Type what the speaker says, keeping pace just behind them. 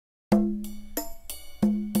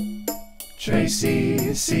Tracey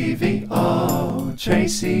CV, oh,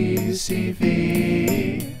 Tracey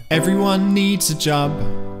CV. Everyone needs a job.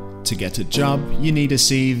 To get a job, you need a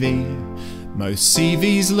CV. Most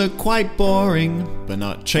CVs look quite boring, but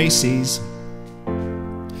not Tracey's.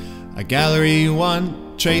 A gallery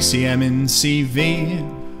want Tracey Emin CV.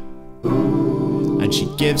 Ooh. And she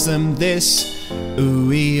gives them this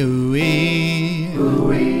oooo oooo.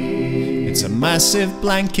 Ooh. It's a massive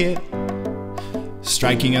blanket,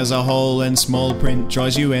 striking as a whole, and small print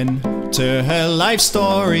draws you in to her life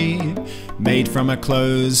story. Made from her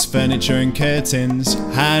clothes, furniture and curtains,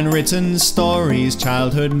 handwritten stories,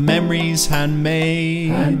 childhood memories,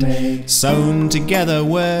 handmade. Sewn together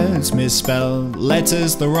words, misspelled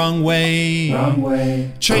letters the wrong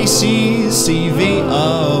way. Tracey's CV,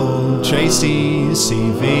 oh, Tracey's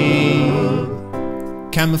CV.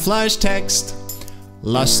 Camouflaged text,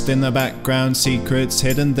 lost in the background, secrets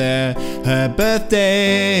hidden there. Her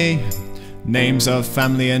birthday, names of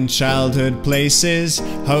family and childhood places.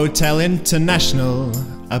 Hotel International,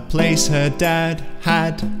 a place her dad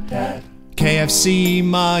had. KFC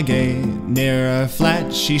Margate, near her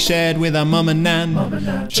flat she shared with her mum and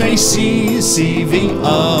nan. Tracey's CV,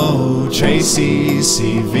 oh, Tracey's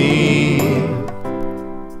CV.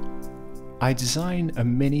 I design a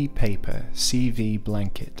mini paper CV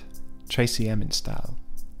blanket, Tracey Emin style.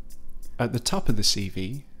 At the top of the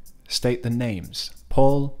CV, state the names,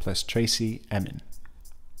 Paul plus Tracey Emin.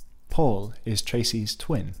 Paul is Tracey's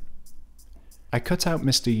twin. I cut out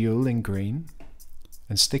Mr. Yule in green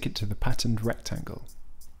and stick it to the patterned rectangle.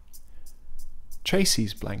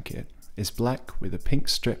 Tracey's blanket is black with a pink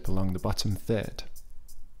strip along the bottom third.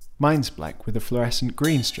 Mine's black with a fluorescent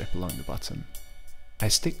green strip along the bottom. I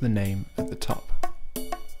stick the name at the top.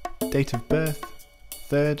 Date of birth,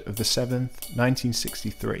 3rd of the 7th,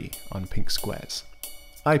 1963 on pink squares.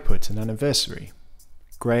 I put an anniversary,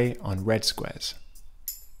 grey on red squares.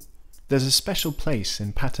 There's a special place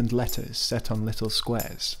in patterned letters set on little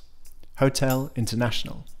squares. Hotel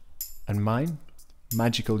International. And mine,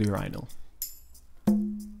 Magical Urinal.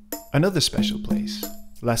 Another special place,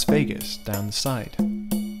 Las Vegas, down the side.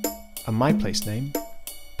 And my place name,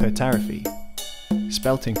 Pertarifi,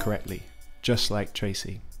 spelt incorrectly, just like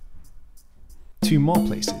Tracey. 2 more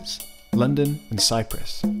places, London and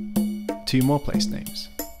Cyprus. 2 more place names,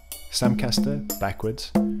 Samcaster,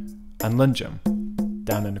 backwards, and Lungum,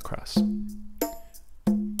 down and across.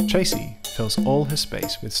 Tracey fills all her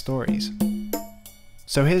space with stories.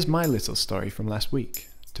 So here's my little story from last week,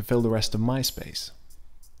 to fill the rest of my space.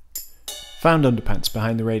 Found underpants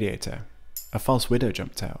behind the radiator. A false widow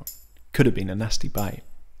jumped out. Could have been a nasty bite.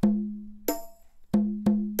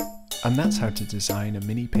 And that's how to design a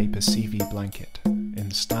mini paper CV blanket in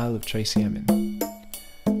the style of Tracey Emin.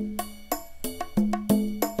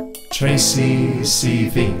 Tracey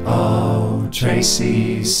CV, oh,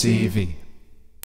 Tracey CV.